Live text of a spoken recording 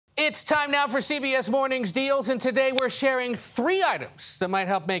It's time now for CBS Mornings Deals, and today we're sharing 3 items that might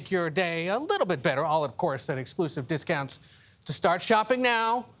help make your day a little bit better. All, of course, at exclusive discounts. To start shopping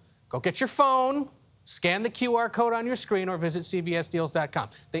now, go get your phone, scan the QR code on your screen, or visit cbsdeals.com.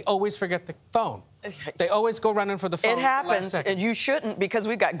 They always forget the phone. They always go running for the phone. It happens, and you shouldn't, because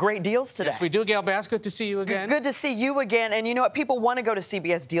we've got great deals today. Yes, we do. Gayle Bass, good to see you again. Good to see you again. And you know what? People want to go to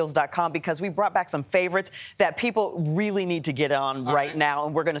cbsdeals.com because we brought back some favorites that people really need to get on right now.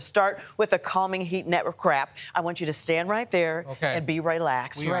 And we're going to start with a calming heat network wrap. I want you to stand right there and be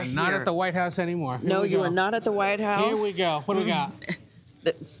relaxed. We are not at the White House anymore. No, you are not at the White House. Here we go. What do we got?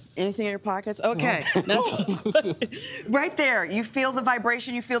 Anything in your pockets? Okay. Right there. You feel the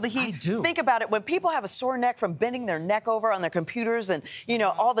vibration. You feel the heat. I do. Think about it. When people have a sore neck from bending their neck over on their computers and, you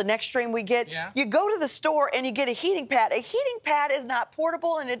know, all the neck strain we get, you go to the store and you get a heating pad. A heating pad is not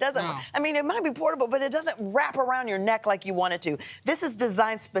portable, and it doesn't, I mean, it might be portable, but it doesn't wrap around your neck like you want it to. This is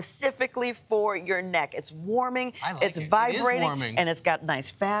designed specifically for your neck. It's warming, it's vibrating, and it's got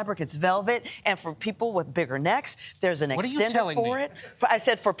nice fabric. It's velvet. And for people with bigger necks, there's an extender for it. I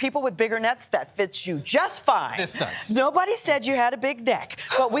said for people with bigger necks, that fits you just fine. This does. Nobody said you had a big neck,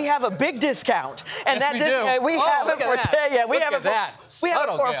 but we have a big discount, and yes, that discount we have it for we have it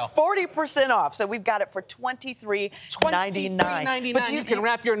for 40% off. So we've got it for $23.99. But you can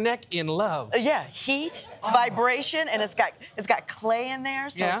wrap your neck in love. Yeah, heat, vibration, and it's got clay in there.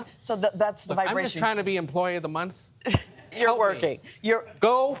 So that's the vibration. I'm just trying to be Employee of the Month. You're working.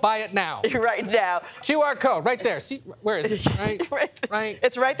 Go buy it now. Right now. QR code right there. See, where is it? Right.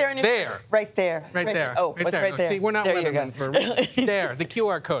 It's right there in your there. Right there. Right there. Oh, it's right there. See, we're not weathermen for there. The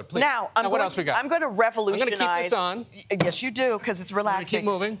QR code, please. Now, what else we got? I'm going to revolutionize. I'm going to keep this on. Yes, you do, because it's relaxing. Keep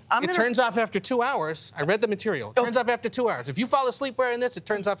moving. It turns off after 2 hours. I read the material. It turns off after 2 hours. If you fall asleep wearing this, it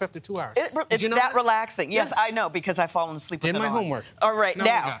turns off after 2 hours. It's that relaxing. Yes, I know, because I've fallen asleep with it on. Did my homework. All right,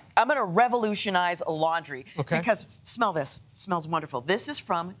 now I'm going to revolutionize laundry. Okay. Because smell this. It smells wonderful. This is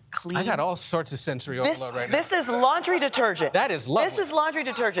from Clean. I got all sorts of sensory overload right now. This is laundry detergent. That is lovely. This is laundry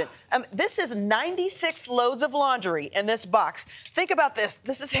detergent. This is 96 loads of laundry in this box. Think about this.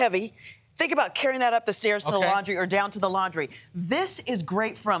 This is heavy. Think about carrying that up the stairs to the laundry or down to the laundry. This is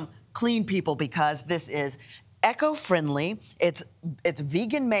great from Clean People because this is eco-friendly. It's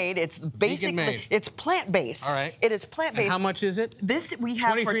vegan made. It's basically it's plant-based. All right. It is plant-based. And how much is it? This we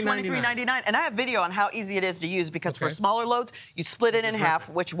have for $23.99. And I have video on how easy it is to use because for smaller loads, you split it in half,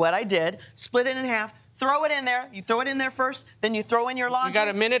 which what I did. Split it in half. Throw it in there. You throw it in there first, then you throw in your laundry. You got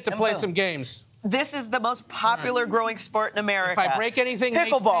a minute to play some games. This is the most popular growing sport in America. If I break anything,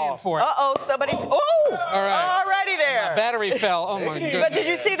 pickleball. For it. Uh-oh, somebody's... Oh! All right. Alrighty there. My battery fell. Oh, my goodness. But did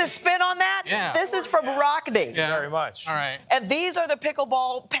you see the spin on that? Yeah. This is from Rockney. Yeah, very much. All right. And these are the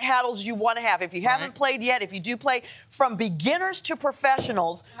pickleball paddles you want to have. If you haven't played yet, if you do play, from beginners to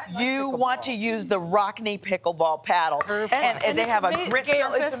professionals, you want to use the Rockney pickleball paddle. And they have a grit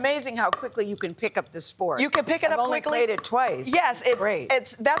surface. It's amazing how quickly you can pick up the sport. You can pick it up quickly. I've only played it twice. Yes,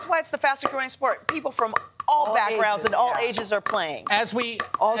 that's why it's the fastest growing sport. People from all backgrounds and all ages are playing. As you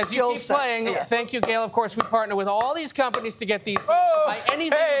keep playing, thank you, Gayle. Of course, we partner with all these companies to get these. Buy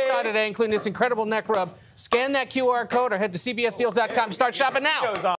anything you saw today, including this incredible neck rub. Scan that QR code or head to cbsdeals.com. Start shopping now.